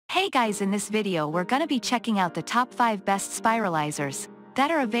Hey guys, in this video we're gonna be checking out the top 5 best spiralizers that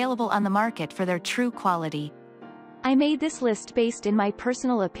are available on the market for their true quality. I made this list based in my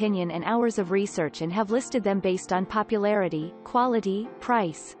personal opinion and hours of research and have listed them based on popularity, quality,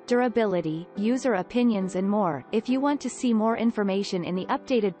 price, durability, user opinions and more. If you want to see more information in the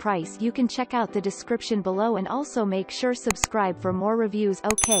updated price, you can check out the description below and also make sure subscribe for more reviews.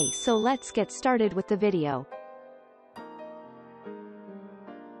 Okay, so let's get started with the video.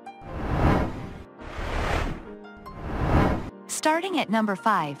 Starting at number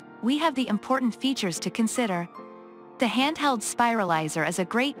 5, we have the important features to consider. The handheld Spiralizer is a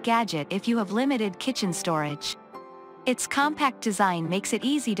great gadget if you have limited kitchen storage. Its compact design makes it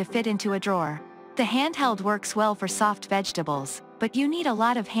easy to fit into a drawer. The handheld works well for soft vegetables, but you need a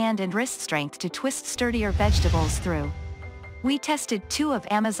lot of hand and wrist strength to twist sturdier vegetables through. We tested 2 of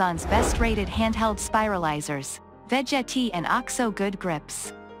Amazon's best-rated handheld Spiralizers, Vegeti and OXO Good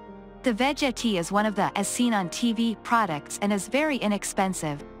Grips. The Vegeti is one of the as seen on TV products and is very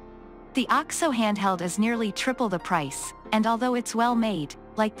inexpensive. The OXO handheld is nearly triple the price, and although it's well made,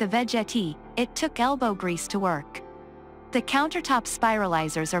 like the Vegeti, it took elbow grease to work. The countertop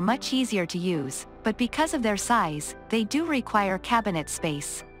Spiralizers are much easier to use, but because of their size, they do require cabinet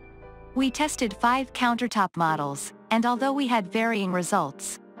space. We tested 5 countertop models, and although we had varying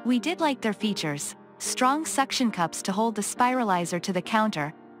results, we did like their features: strong suction cups to hold the Spiralizer to the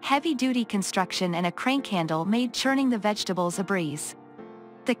counter, heavy-duty construction and a crank handle made churning the vegetables a breeze.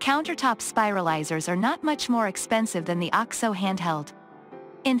 The countertop Spiralizers are not much more expensive than the OXO handheld.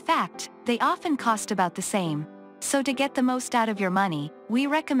 In fact, they often cost about the same, so to get the most out of your money, we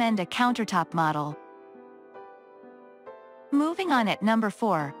recommend a countertop model. Moving on, at number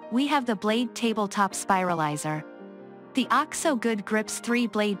 4, we have the Blade Tabletop Spiralizer. The OXO Good Grips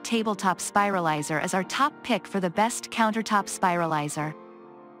 3-blade tabletop Spiralizer is our top pick for the best countertop Spiralizer.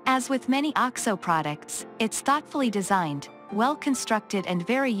 As with many OXO products, it's thoughtfully designed, well-constructed and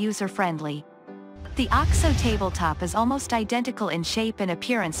very user-friendly. The OXO tabletop is almost identical in shape and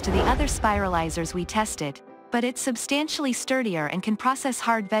appearance to the other Spiralizers we tested, but it's substantially sturdier and can process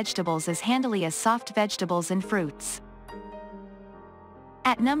hard vegetables as handily as soft vegetables and fruits.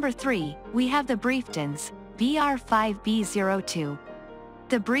 At number 3, we have the Brieftons BR5B02.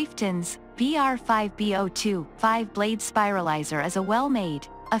 The Brieftons BR5B02 5-blade Spiralizer is a well-made,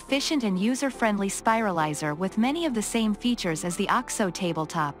 efficient and user-friendly Spiralizer with many of the same features as the OXO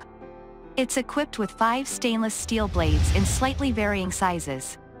tabletop. It's equipped with 5 stainless steel blades in slightly varying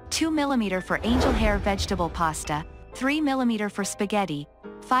sizes: 2 mm for angel hair vegetable pasta, 3 mm for spaghetti,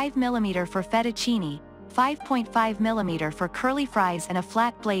 5 mm for fettuccine, 5.5 mm for curly fries and a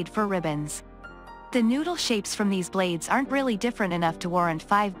flat blade for ribbons. The noodle shapes from these blades aren't really different enough to warrant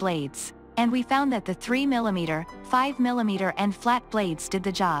 5 blades, and we found that the 3 mm, 5 mm and flat blades did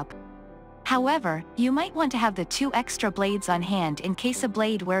the job. However, you might want to have the 2 extra blades on hand in case a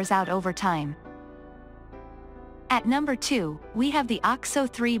blade wears out over time. At number 2, we have the OXO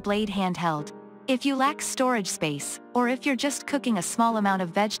 3-blade handheld. If you lack storage space, or if you're just cooking a small amount of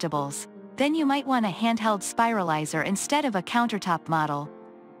vegetables, then you might want a handheld Spiralizer instead of a countertop model.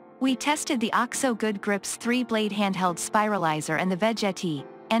 We tested the OXO Good Grips 3-blade handheld Spiralizer and the Vegeti,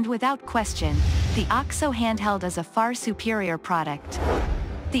 and without question, the OXO handheld is a far superior product.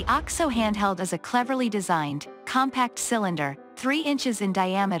 The OXO handheld is a cleverly designed, compact cylinder, 3 inches in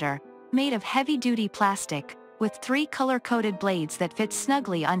diameter, made of heavy-duty plastic, with 3 color-coded blades that fit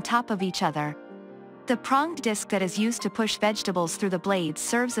snugly on top of each other. The pronged disc that is used to push vegetables through the blades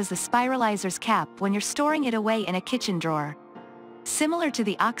serves as the Spiralizer's cap when you're storing it away in a kitchen drawer. Similar to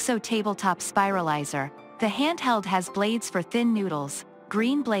the OXO tabletop Spiralizer, the handheld has blades for thin noodles,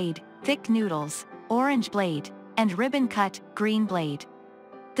 green blade, thick noodles, orange blade, and ribbon-cut, green blade.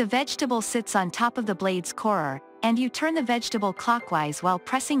 The vegetable sits on top of the blade's corer, and you turn the vegetable clockwise while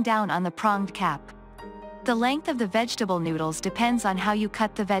pressing down on the pronged cap. The length of the vegetable noodles depends on how you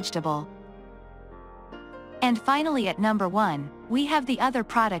cut the vegetable. And finally, at number 1, we have the other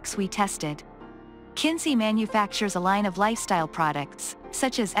products we tested. Kinsey manufactures a line of lifestyle products,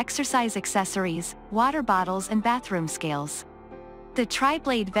 such as exercise accessories, water bottles and bathroom scales. The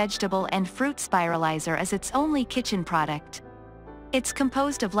tri-blade vegetable and fruit Spiralizer is its only kitchen product. It's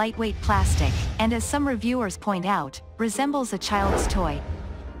composed of lightweight plastic, and as some reviewers point out, resembles a child's toy.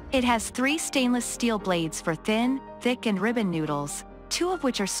 It has 3 stainless steel blades for thin, thick and ribbon noodles, 2 of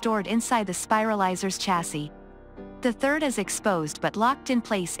which are stored inside the Spiralizer's chassis. The third is exposed but locked in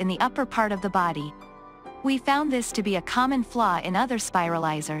place in the upper part of the body. We found this to be a common flaw in other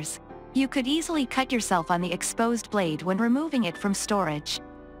Spiralizers. You could easily cut yourself on the exposed blade when removing it from storage.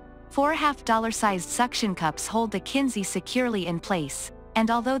 4 half-dollar-sized suction cups hold the Kinsey securely in place, and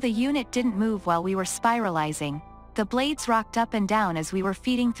although the unit didn't move while we were spiralizing, the blades rocked up and down as we were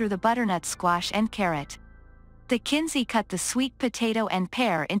feeding through the butternut squash and carrot. The Kinsey cut the sweet potato and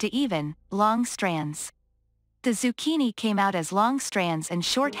pear into even, long strands. The zucchini came out as long strands and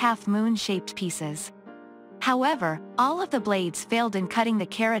short half-moon-shaped pieces. However, all of the blades failed in cutting the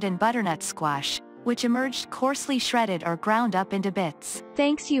carrot and butternut squash, which emerged coarsely shredded or ground up into bits.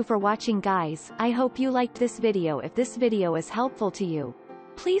 Thanks you for watching, guys. I hope you liked this video. If this video is helpful to you,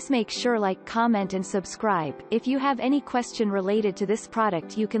 please make sure like, comment and subscribe. If you have any question related to this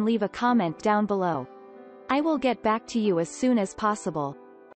product, you can leave a comment down below. I will get back to you as soon as possible.